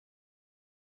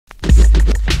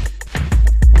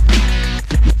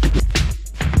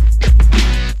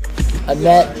I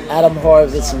met Adam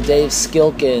Horowitz and Dave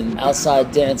Skilkin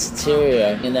outside Dance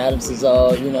Interior, and Adam says,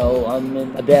 oh, you know, I'm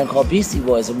in a band called Beastie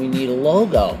Boys and we need a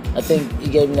logo. I think he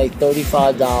gave me like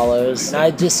 $35, and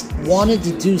I just wanted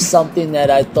to do something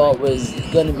that I thought was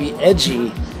going to be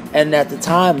edgy, and at the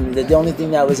time, the only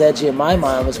thing that was edgy in my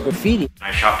mind was graffiti.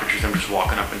 I shot pictures of them just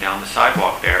walking up and down the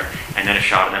sidewalk there, and then a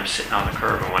shot of them sitting on the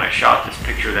curb, and when I shot this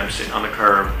picture of them sitting on the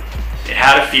curb, it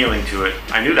had a feeling to it.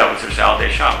 I knew that was their salad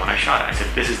day shot when I shot it. I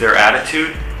said, this is their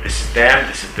attitude, this is them,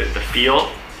 this is the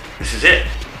feel, this is it.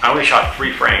 I only shot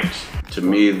 3 frames. To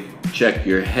me, Check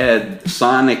Your Head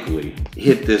sonically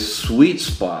hit this sweet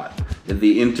spot at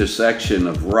the intersection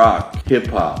of rock,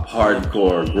 hip-hop,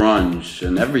 hardcore, grunge,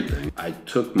 and everything. I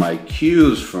took my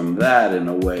cues from that in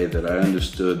a way that I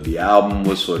understood the album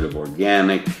was sort of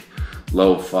organic,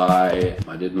 lo-fi.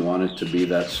 I didn't want it to be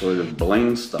that sort of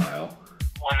bling style.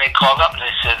 When they called up and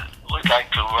they said, we'd like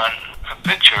to run a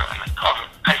picture on the cover,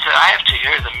 I said, I have to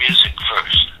hear the music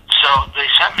first. So they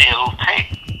sent me a little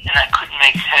tape, and I couldn't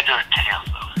make head or tail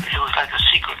of it. It was like a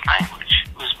secret language.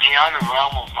 It was beyond the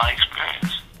realm of my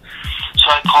experience. So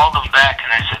I called them back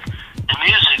and I said, the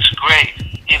music's great,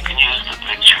 you can use the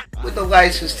picture. With the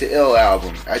License to Ill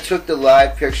album, I took the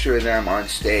live picture of them on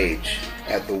stage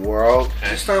at the World,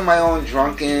 just on my own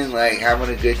drunken, like having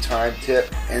a good time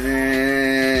tip. And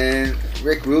then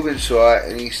Rick Rubin saw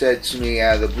it and he said to me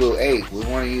out of the blue, hey, we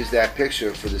want to use that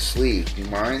picture for the sleeve, do you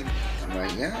mind? I'm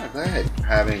like, yeah, go ahead.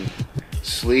 Having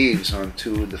sleeves on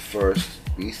 2 of the first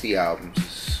Beastie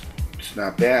albums, it's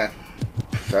not bad,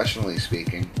 professionally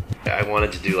speaking. I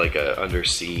wanted to do like a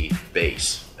undersea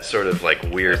bass, sort of like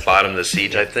weird bottom of the sea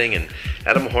type thing, and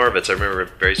Adam Horowitz, I remember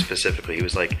very specifically, he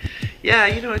was like, yeah,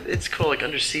 you know, it's cool, like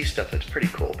undersea stuff, that's pretty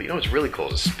cool, but you know what's really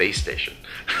cool is a space station.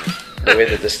 The way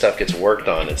that this stuff gets worked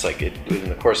on, it's like in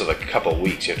the course of a couple of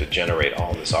weeks you have to generate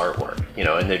all this artwork, you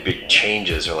know, and the big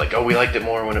changes are like, oh, we liked it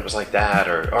more when it was like that,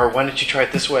 or why didn't you try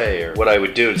it this way? Or what I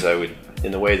would do is I would,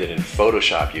 in the way that in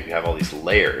Photoshop you have all these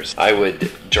layers, I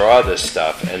would draw this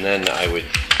stuff and then I would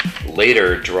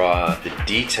later draw the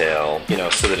detail, you know,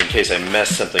 so that in case I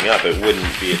messed something up, it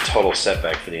wouldn't be a total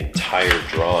setback for the entire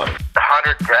drawing. The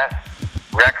 100 best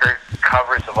record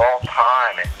covers of all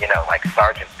time, and you know, like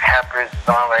Sgt. Pepper's is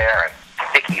on there, and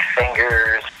Sticky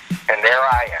Fingers, and there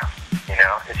I am. You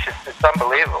know, it's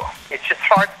unbelievable. It's just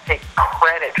hard to take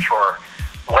credit for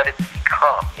what it's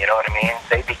become. You know what I mean?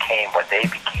 They became what they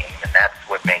became, and that's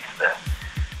what makes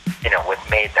what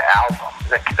made the album.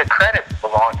 The credit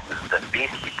belongs to the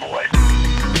Beastie Boys.